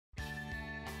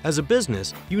As a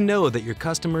business, you know that your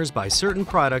customers buy certain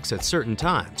products at certain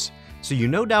times, so you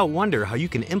no doubt wonder how you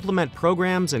can implement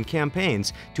programs and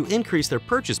campaigns to increase their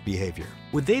purchase behavior.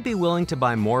 Would they be willing to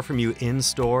buy more from you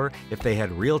in-store if they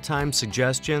had real-time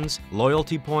suggestions,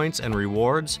 loyalty points and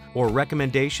rewards, or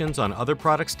recommendations on other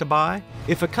products to buy?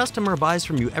 If a customer buys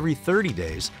from you every 30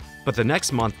 days, but the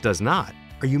next month does not,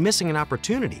 are you missing an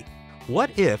opportunity?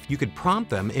 What if you could prompt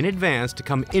them in advance to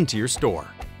come into your store?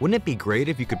 Wouldn't it be great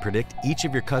if you could predict each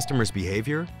of your customers'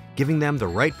 behavior, giving them the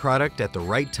right product at the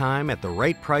right time, at the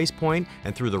right price point,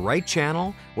 and through the right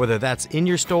channel, whether that's in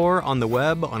your store, on the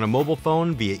web, on a mobile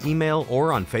phone, via email,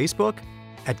 or on Facebook?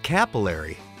 At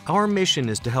Capillary, our mission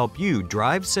is to help you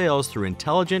drive sales through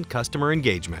intelligent customer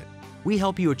engagement. We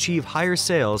help you achieve higher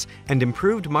sales and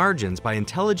improved margins by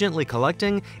intelligently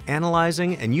collecting,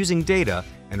 analyzing, and using data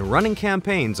and running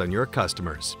campaigns on your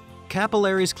customers.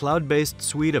 Capillary's cloud-based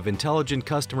suite of intelligent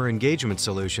customer engagement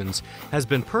solutions has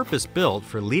been purpose-built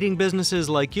for leading businesses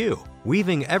like you,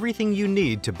 weaving everything you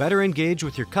need to better engage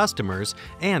with your customers,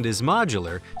 and is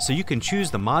modular so you can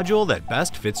choose the module that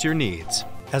best fits your needs.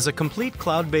 As a complete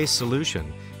cloud-based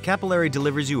solution, Capillary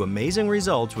delivers you amazing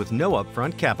results with no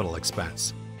upfront capital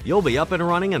expense. You'll be up and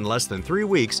running in less than 3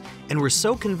 weeks, and we're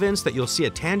so convinced that you'll see a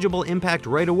tangible impact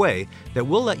right away that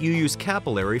we'll let you use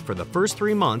Capillary for the first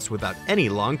 3 months without any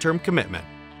long-term commitment.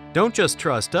 Don't just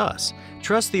trust us.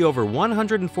 Trust the over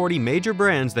 140 major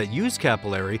brands that use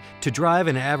Capillary to drive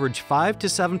an average 5 to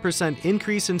 7%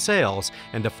 increase in sales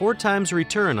and a 4 times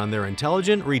return on their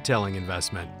intelligent retailing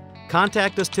investment.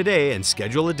 Contact us today and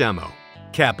schedule a demo.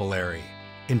 Capillary.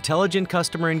 Intelligent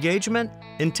customer engagement,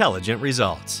 intelligent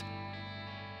results.